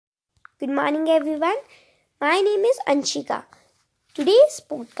Good morning, everyone. My name is Anshika. Today's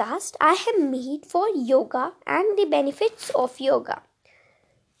podcast I have made for yoga and the benefits of yoga.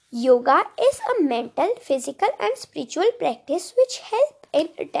 Yoga is a mental, physical, and spiritual practice which help in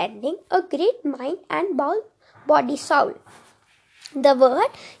attaining a great mind and body soul. The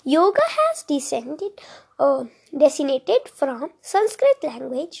word yoga has designated from Sanskrit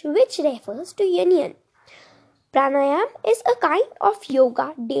language, which refers to union. Pranayam is a kind of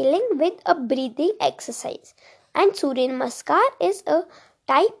yoga dealing with a breathing exercise, and Surya Namaskar is a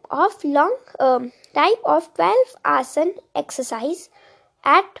type of 12 asana exercise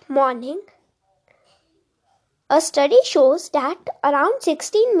at morning. A study shows that around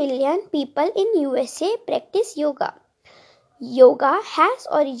 16 million people in USA practice yoga. Yoga has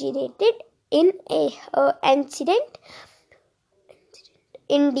originated in ancient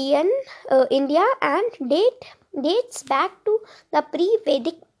India and dates back to the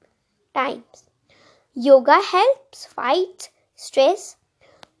pre-Vedic times. Yoga helps fight stress,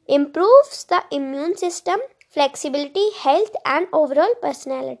 improves the immune system, flexibility, health, and overall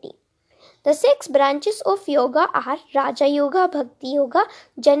personality. The 6 branches of yoga are Raja Yoga, Bhakti Yoga,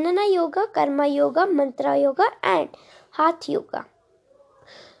 Jnana Yoga, Karma Yoga, Mantra Yoga, and Hatha Yoga.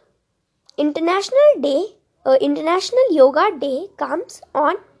 International Yoga Day comes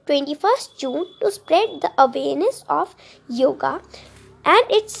on 21st June to spread the awareness of yoga and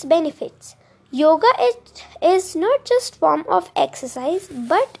its benefits. Yoga is not just form of exercise,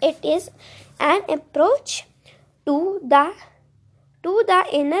 but it is an approach to the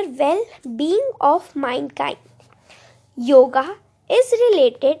inner well-being of mankind. Yoga is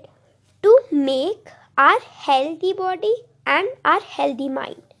related to make our healthy body and our healthy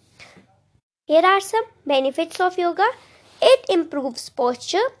mind. Here are some benefits of yoga. It improves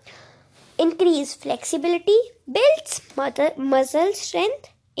posture, increase flexibility, builds muscle strength,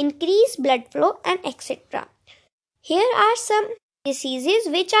 increase blood flow, and etc. Here are some diseases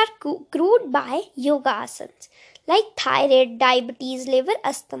which are cured by yoga asanas, like thyroid, diabetes, liver,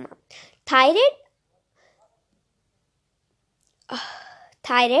 asthma. Thyroid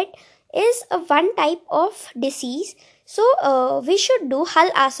is a one type of disease, so we should do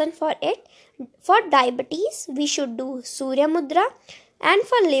hal asana for it. For diabetes, we should do Surya Mudra, and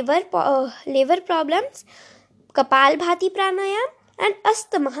for liver problems, Kapalbhati Pranayam, and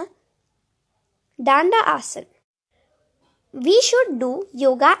asthma, Danda Asana. We should do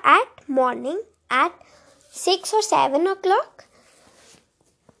yoga at morning at 6 or 7 o'clock.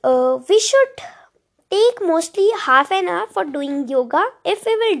 We should take mostly half an hour for doing yoga. If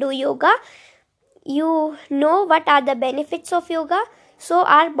we will do yoga, you know what are the benefits of yoga, so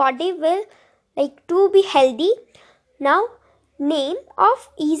our body will to be healthy. Now, name of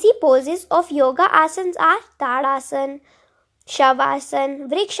easy poses of yoga asanas are Tadasana, Shavasana,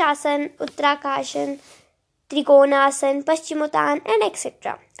 Vrikshasana, Uttrakarsan, Trikonasana, Paschimottanasana, and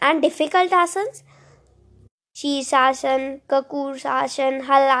etc. And difficult asanas, Shirsasana, Kakursasana,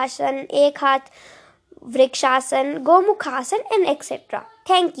 Halasana, Ekhat, Vrikshasana, Gomukhasana, and etc.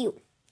 Thank you.